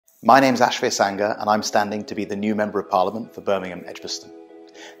My name's Ashvir Sangha and I'm standing to be the new Member of Parliament for Birmingham Edgbaston.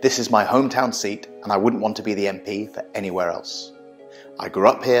 This is my hometown seat and I wouldn't want to be the MP for anywhere else. I grew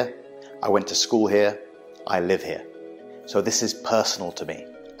up here, I went to school here, I live here. So this is personal to me.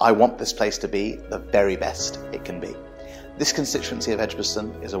 I want this place to be the very best it can be. This constituency of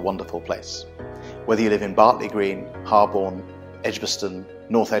Edgbaston is a wonderful place. Whether you live in Berkeley Green, Harborne, Edgbaston,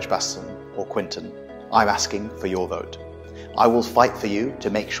 North Edgbaston or Quinton, I'm asking for your vote. I will fight for you to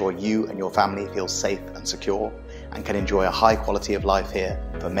make sure you and your family feel safe and secure and can enjoy a high quality of life here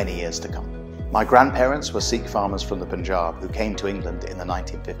for many years to come. My grandparents were Sikh farmers from the Punjab who came to England in the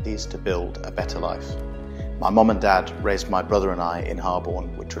 1950s to build a better life. My mum and dad raised my brother and I in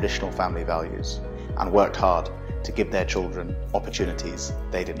Harborne with traditional family values and worked hard to give their children opportunities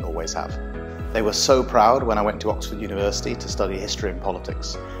they didn't always have. They were so proud when I went to Oxford University to study history and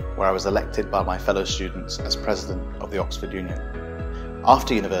politics, where I was elected by my fellow students as president of the Oxford Union.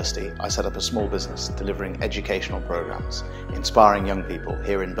 After university, I set up a small business delivering educational programs, inspiring young people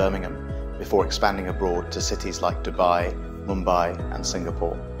here in Birmingham before expanding abroad to cities like Dubai, Mumbai and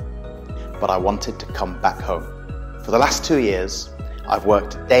Singapore. But I wanted to come back home. For the last 2 years, I've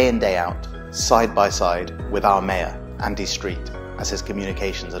worked day in, day out, side by side with our mayor, Andy Street, as his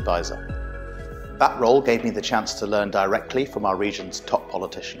communications advisor. That role gave me the chance to learn directly from our region's top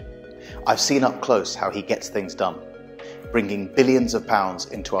politician. I've seen up close how he gets things done, bringing billions of pounds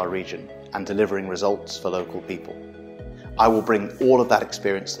into our region and delivering results for local people. I will bring all of that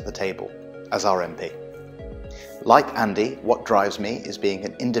experience to the table as our MP. Like Andy, what drives me is being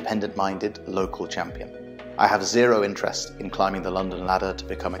an independent-minded local champion. I have zero interest in climbing the London ladder to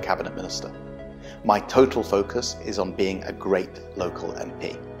become a cabinet minister. My total focus is on being a great local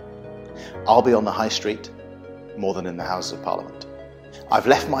MP. I'll be on the high street more than in the Houses of Parliament. I've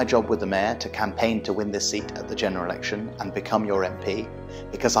left my job with the Mayor to campaign to win this seat at the general election and become your MP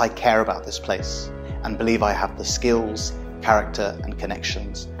because I care about this place and believe I have the skills, character and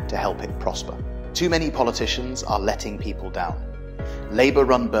connections to help it prosper. Too many politicians are letting people down.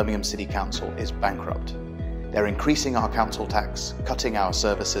 Labour-run Birmingham City Council is bankrupt. They're increasing our council tax, cutting our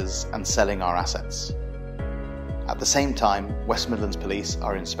services and selling our assets. At the same time, West Midlands Police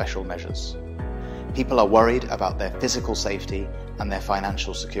are in special measures. People are worried about their physical safety and their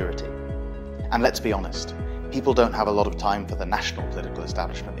financial security. And let's be honest, people don't have a lot of time for the national political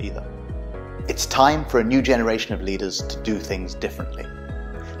establishment either. It's time for a new generation of leaders to do things differently.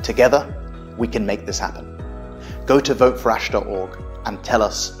 Together, we can make this happen. Go to votefораsh.org and tell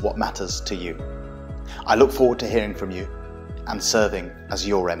us what matters to you. I look forward to hearing from you and serving as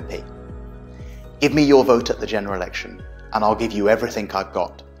your MP. Give me your vote at the general election and I'll give you everything I've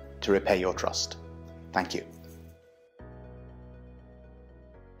got to repay your trust. Thank you.